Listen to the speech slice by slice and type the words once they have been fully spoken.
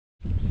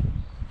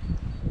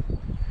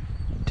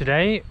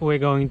Today we're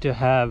going to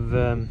have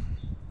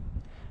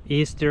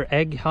Easter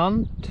egg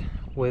hunt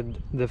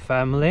with the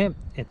family.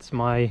 It's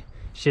my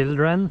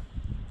children,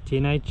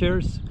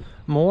 teenagers,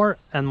 more,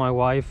 and my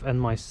wife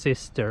and my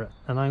sister,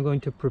 and I'm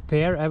going to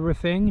prepare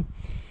everything.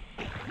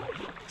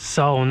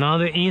 So now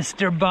the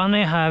Easter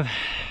bunny have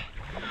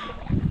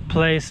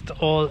placed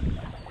all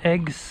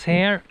eggs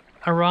here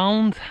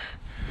around.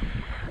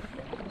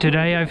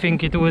 Today I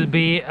think it will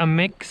be a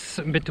mix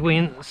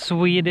between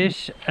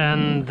Swedish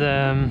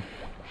and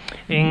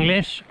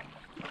English.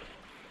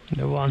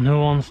 The one who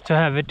wants to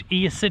have it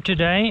easy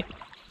today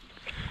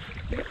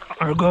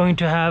are going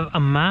to have a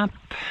map,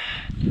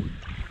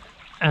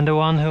 and the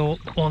one who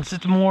wants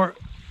it more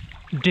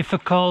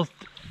difficult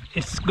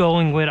is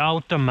going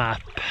without a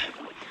map.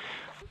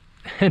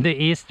 The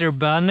Easter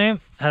bunny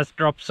has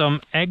dropped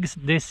some eggs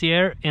this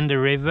year in the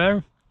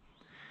river.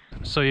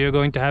 So you're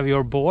going to have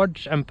your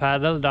boards and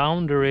paddle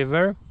down the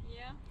river.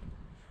 Yeah.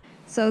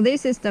 So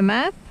this is the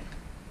map,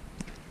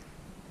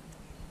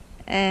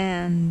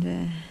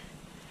 and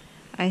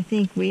I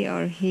think we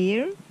are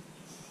here.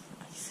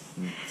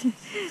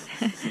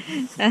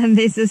 And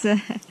this is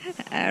a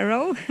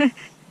arrow.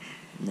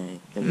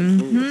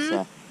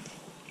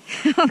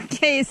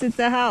 Okay, is it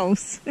a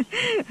house?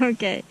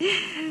 Okay.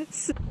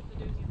 So.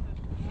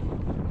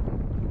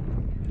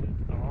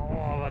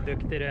 Åh, vad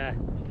duktig du är.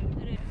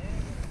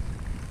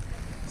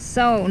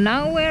 So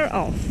now we're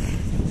off.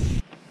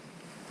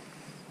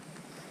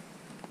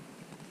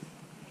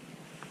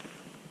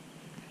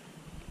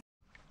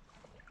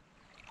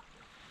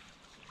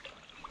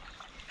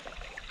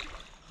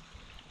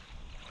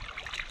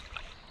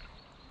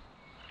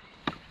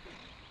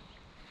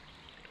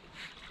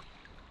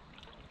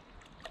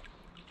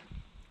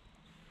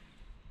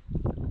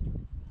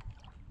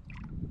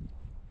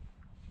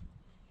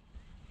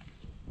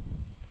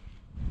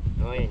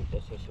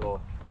 Inte så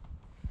svårt.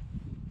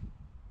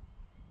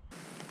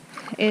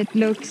 It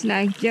looks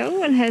like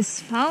Joel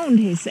has found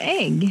his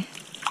egg.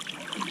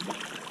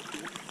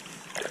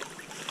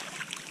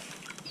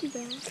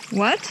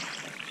 What?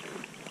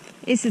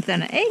 Is it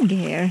an egg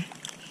here?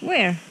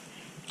 Where?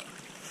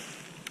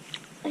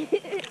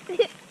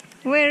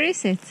 Where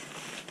is it?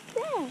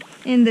 There.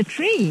 In the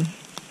tree.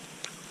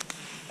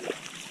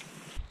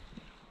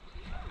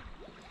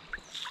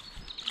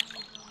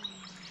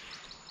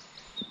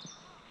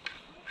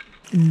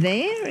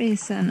 There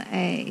is an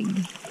egg.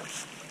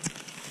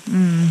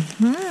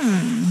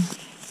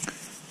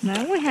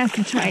 Now we have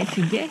to try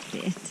to get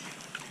it.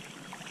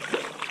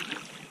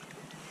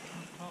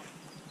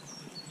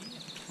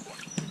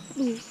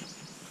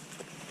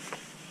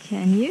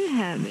 Can you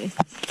have it?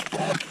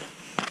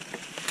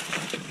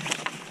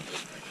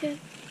 Okay.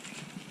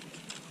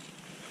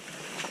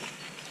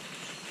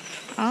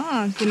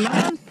 Ah,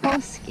 glad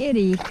påsk,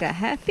 Erika.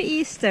 Happy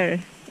Easter,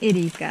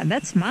 Erika.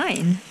 That's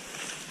mine.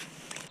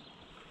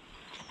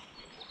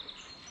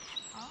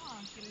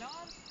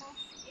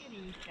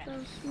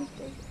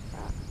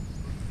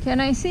 Can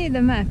I see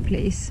the map,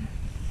 please?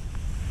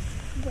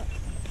 Ja.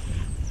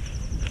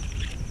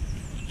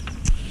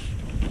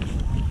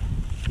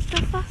 Stå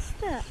fast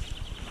där.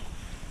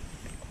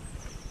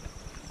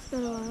 Ska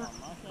det vara.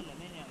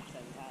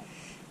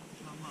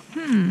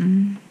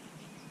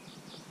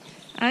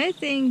 I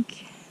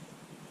think...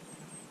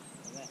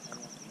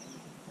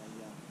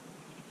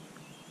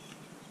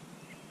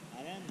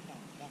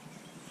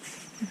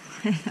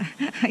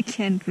 I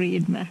can't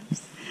read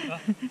maps.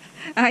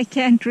 I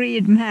can't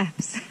read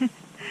maps.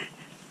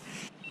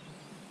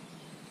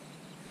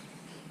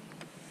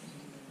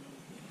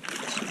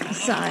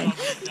 Side.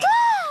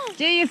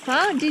 Did you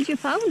found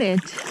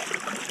it?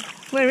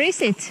 Where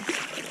is it?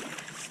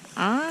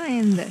 Ah,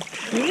 in the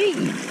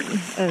tree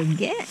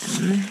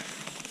again.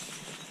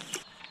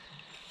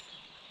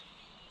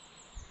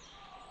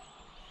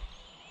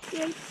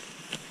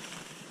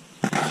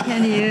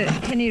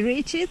 Can you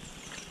reach it?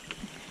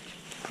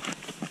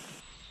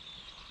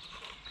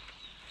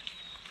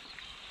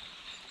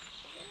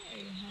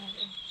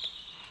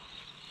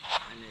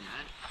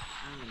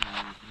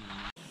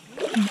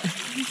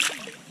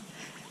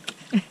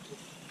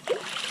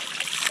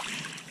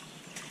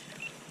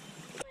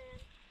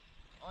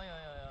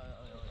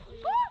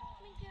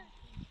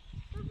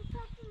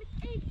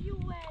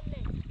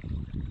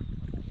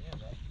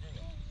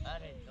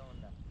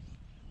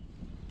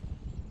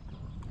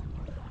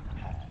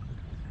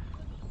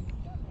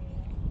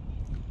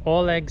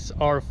 All eggs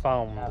are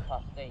found.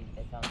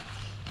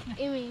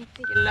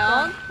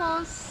 Glad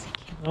påsk.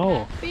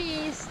 Oh,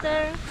 Happy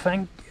Easter.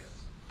 thank you.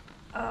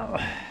 Oh.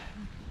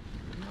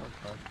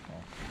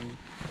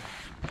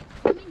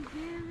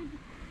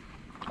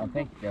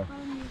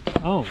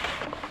 Oh,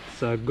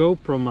 it's a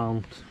GoPro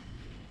mount.